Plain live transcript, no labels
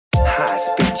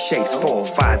high-speed chase,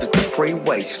 405 is the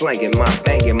freeway, slanging my,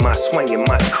 banging my, swinging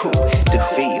my coupe.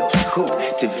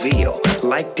 DeVille,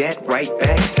 like that right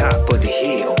back top of the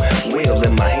hill. Wheel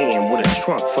in my hand with a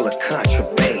trunk full of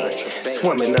contraband.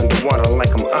 Swimming underwater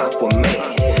like I'm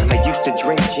Aquaman. I used to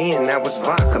drink gin, I was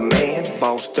vodka, man.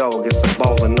 Boss Dogg is a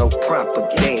baller, no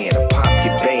propaganda. Pop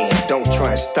your band, don't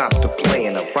try and stop the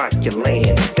plan. I rock your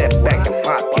land, step back and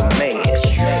pop your man.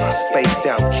 Spaced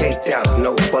out, caked out,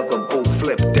 no bugaboo,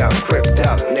 flipped out, cripped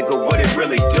out. Nigga, what it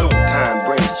really do? Time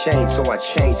brings change, so I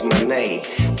changed my name.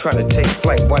 Try to take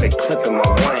flight while they clipping my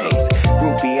wings.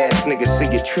 Groupie ass niggas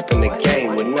see you tripping the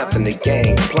game with nothing to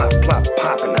gain. Plop, plop,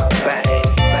 popping out, bang.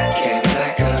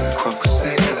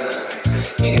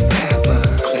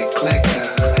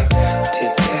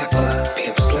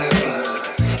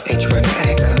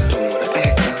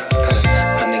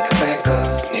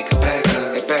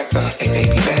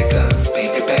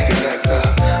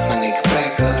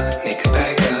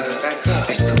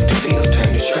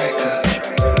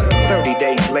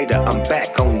 I'm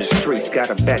back on the streets, got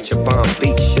a batch of bomb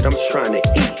beat shit I'm trying to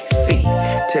eat. Feet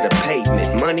to the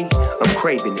pavement, money, I'm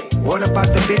craving it. What about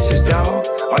the bitches, dawg?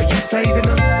 Are you saving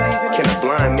them? Can a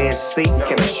blind man see?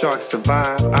 Can a shark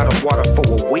survive out of water for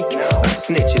a week? A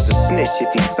snitch is a snitch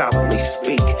if he solemnly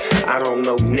speak. I don't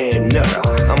know near nutter,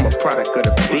 I'm a product of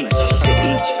the beach. To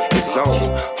each his own,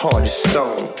 hard as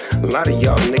stone. A lot of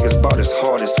y'all niggas bought as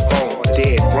hard as phone.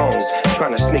 Dead wrong,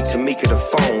 trying to sneak to me to the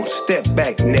phone. Step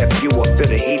back, nephew, or feel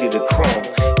the heat of the chrome.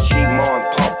 G-Mar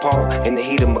and Paw in the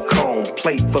heat of my cone.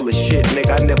 Plate full of shit,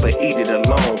 nigga, I never eat it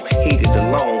alone. Heat it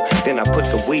alone, then I put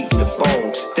the weed in the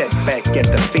bone. Step back at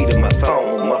the feet of my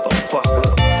throne,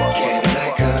 motherfucker. Get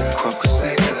like a crunk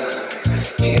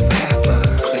secker, hip hopper,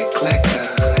 click clacker,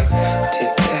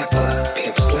 tip tapper,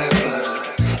 pimp slapper.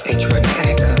 Ain't trying to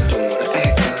act up, don't wanna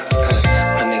act up.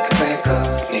 My nigga back up,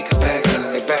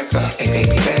 hey back up, hey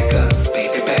baby back up,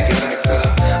 baby back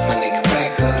up. My nigga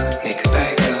back up, back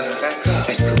up.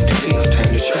 Hey Snoop the field, turn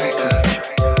the track up.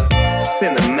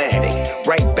 Cinematic,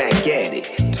 right back at it.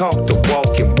 Talk the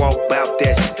walk and walk out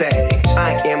that static.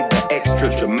 I am the extra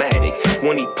dramatic.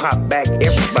 When he popped back,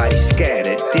 everybody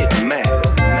scattered. Didn't matter.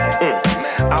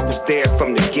 I was there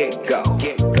from the get-go.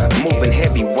 Moving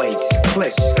heavyweights,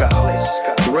 Klitschko.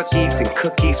 Rookies and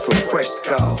cookies from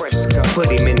Frisco.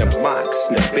 Put him in the box,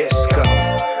 Nabisco.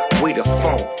 We the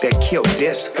funk that killed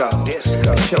disco.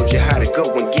 I showed you how to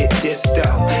go and get this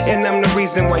dough. And I'm the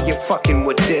reason why you're fucking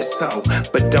with this hoe.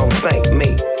 But don't thank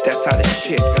me, that's how the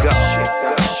shit go.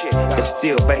 And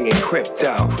still banging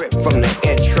crypto from the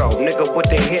intro. Nigga, what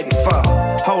they hitting for?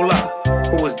 Hold up,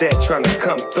 who was that trying to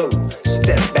come through?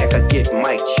 Step back, I get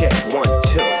mic check, 1,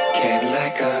 2. Get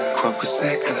like a crunk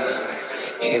secker,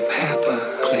 hip hopper,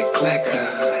 click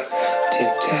clacker,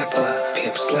 tip tapper,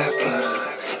 pimp slapper.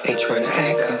 Ain't trying to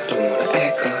act up, don't wanna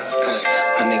act up.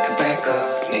 My nigga back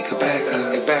up,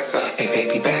 hey back up. Hey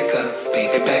baby back up,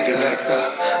 baby back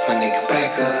up. My nigga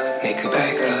back up,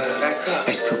 back up.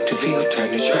 Hey Scoop the field, turn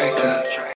the track up.